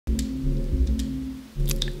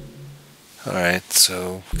Alright,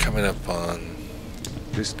 so coming up on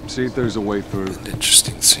Just see if there's a way through. an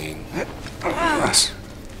interesting scene. Yes.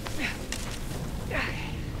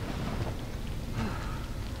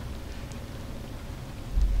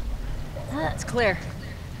 That's clear.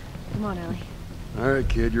 Come on, Ellie. All right,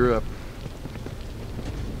 kid, you're up.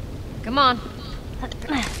 Come on.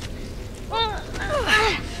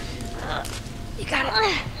 You got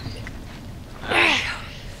it.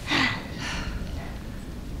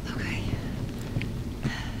 Okay.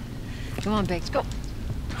 Come on, Biggs, go.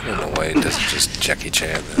 I don't know why it doesn't just Jackie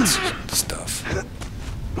Chan that stuff. Okay.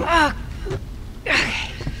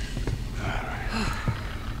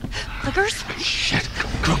 Clickers? Shit,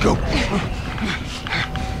 go.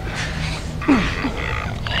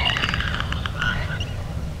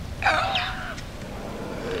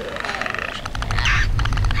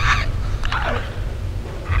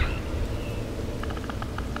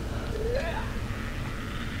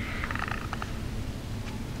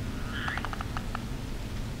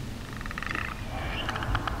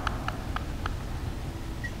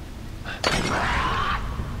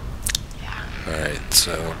 Alright,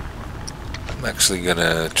 so I'm actually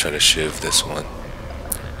gonna try to shiv this one.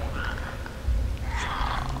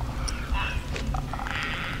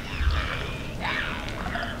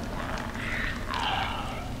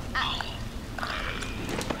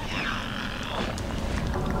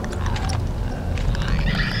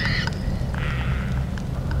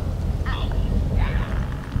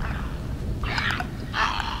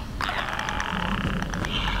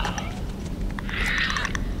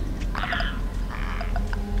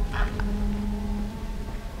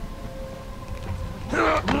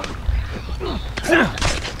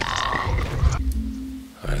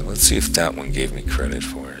 Alright, let's see if that one gave me credit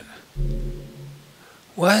for it.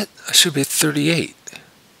 What? I should be at 38.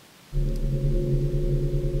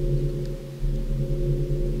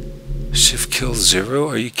 Shift kill 0?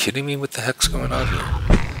 Are you kidding me? What the heck's going on here?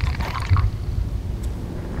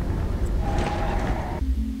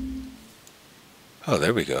 Oh,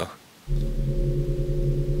 there we go.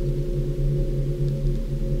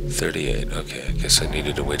 38. Okay, I guess I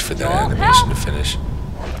needed to wait for that animation to finish.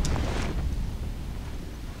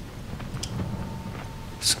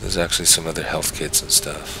 So there's actually some other health kits and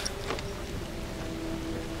stuff.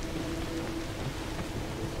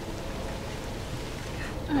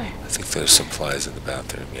 I think there's supplies in the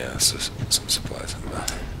bathroom. Yeah, so some supplies in the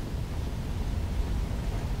bathroom.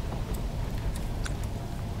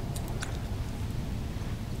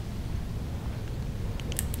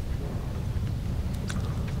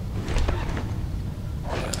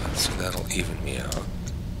 Yeah, so that'll even me out.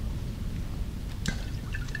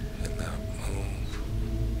 And that move.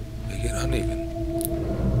 We get uneven.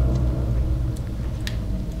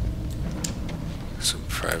 Some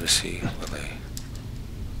privacy when I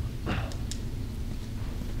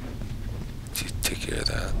take care of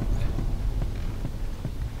that.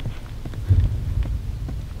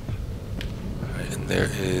 Alright, and there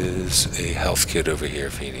is a health kit over here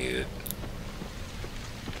if you need it.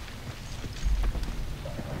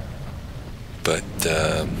 But,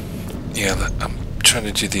 yeah, I'm trying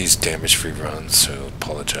to do these damage-free runs, so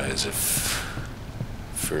apologize if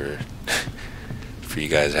for you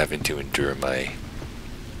guys having to endure my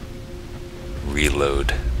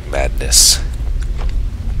reload madness.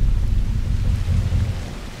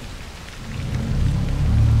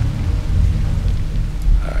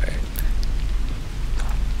 Alright.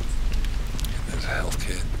 There's a health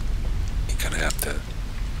kit. You kind of have to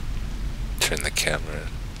turn the camera,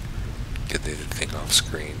 get the thing off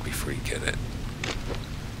screen before you get it.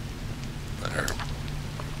 Or,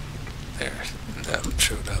 there, and that one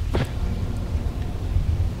showed up.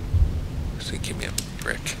 So give me a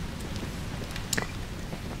brick.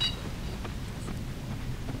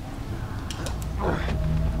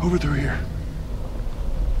 Over through here.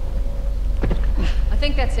 I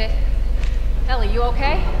think that's it. Ellie, you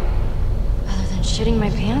okay? Other than shitting my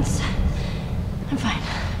pants, I'm fine.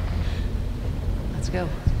 Let's go.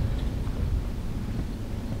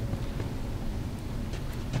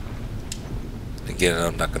 Again,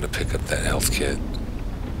 I'm not going to pick up that health kit.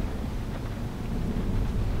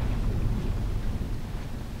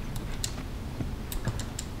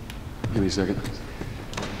 Give me a second.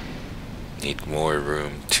 Need more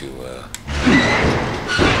room to,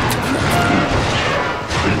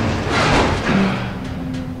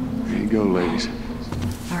 There you go, ladies.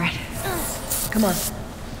 All right. Come on.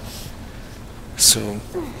 So,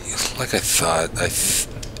 like I thought, I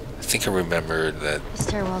think I remembered that The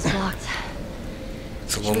stairwell's locked. they'll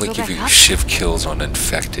Should we only go give back you up? shift kills on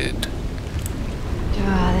infected,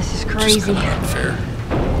 This is which is crazy. kind of unfair.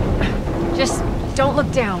 Just Don't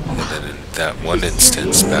look down. And then in that one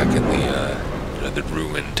instance, back in the the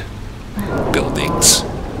ruined buildings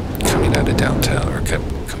coming out of downtown, or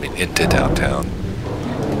coming into downtown.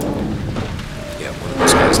 Yeah, one of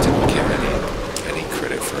those guys didn't get any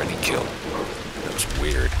credit for any kill. That was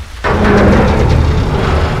weird.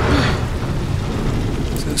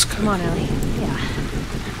 So this Come on, Ellie. Yeah.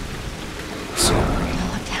 So,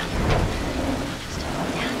 Don't look down. Just don't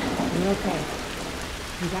look down. You're okay.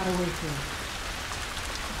 We got a way through.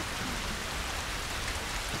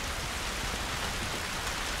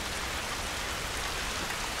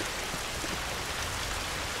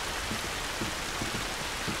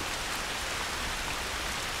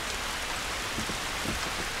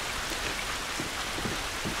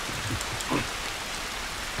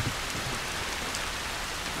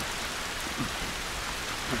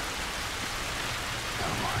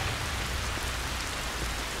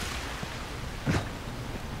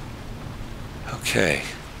 okay.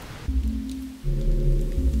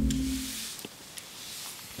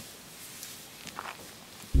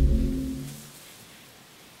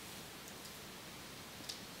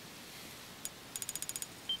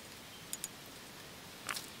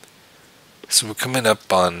 So we're coming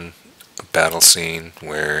up on a battle scene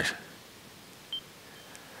where,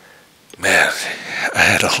 man, I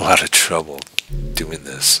had a lot of trouble doing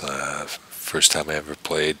this. First time I ever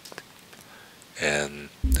played, and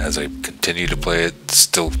as I continue to play it,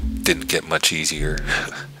 still didn't get much easier.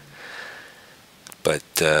 But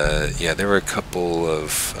yeah, there were a couple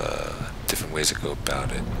of different ways to go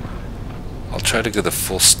about it. I'll try to go the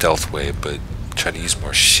full stealth way, but try to use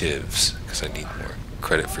more shivs, because I need more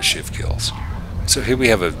credit for shiv kills. So here we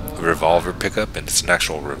have a revolver pickup, and it's an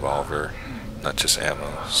actual revolver, not just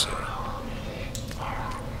ammo. So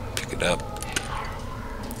pick it up,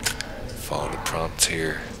 follow the prompts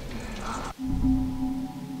here.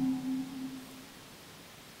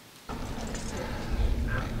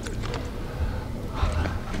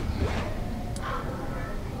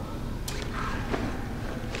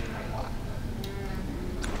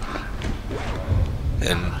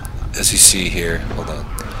 And as you see here, hold on,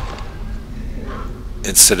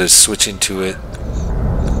 instead of switching to it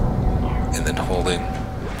and then holding,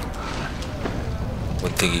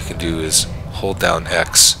 one thing you can do is hold down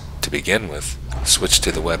X to begin with, switch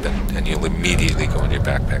to the weapon, and you'll immediately go in your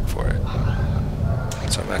backpack for it.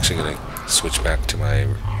 So I'm actually going to switch back to my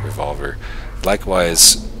revolver.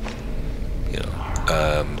 Likewise, you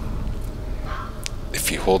know,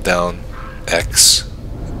 if you hold down X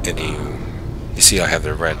and you see I have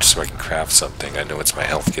the wrench so I can craft something. I know it's my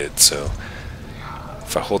health kit, so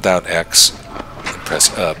if I hold down X and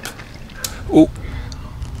press up, oh,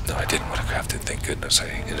 no, I didn't want to craft it, thank goodness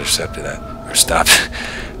I intercepted that, or stopped.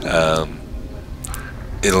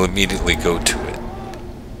 It'll immediately go to it,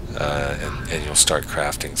 and you'll start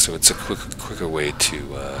crafting, so it's a quicker way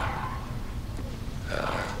to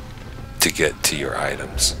get to your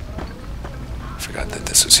items. I forgot that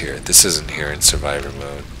this was here. This isn't here in survivor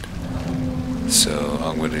mode. So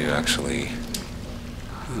I'm going to actually,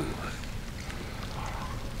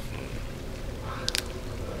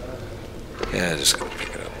 yeah, just going to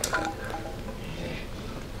pick it up with that,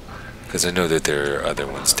 because I know that there are other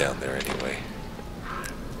ones down there anyway.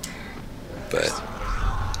 But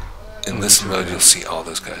in this mode, you'll see all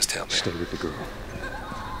those guys down there. Stay with the girl.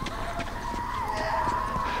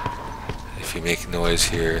 If you make noise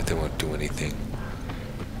here, they won't do anything.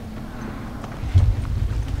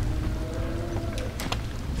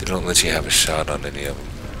 They don't let you have a shot on any of them.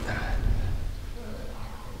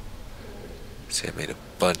 See, I made a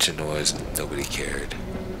bunch of noise and nobody cared.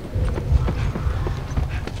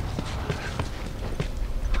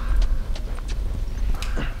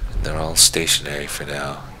 And they're all stationary for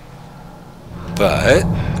now. But,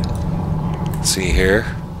 see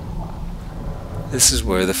here, this is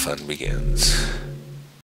where the fun begins.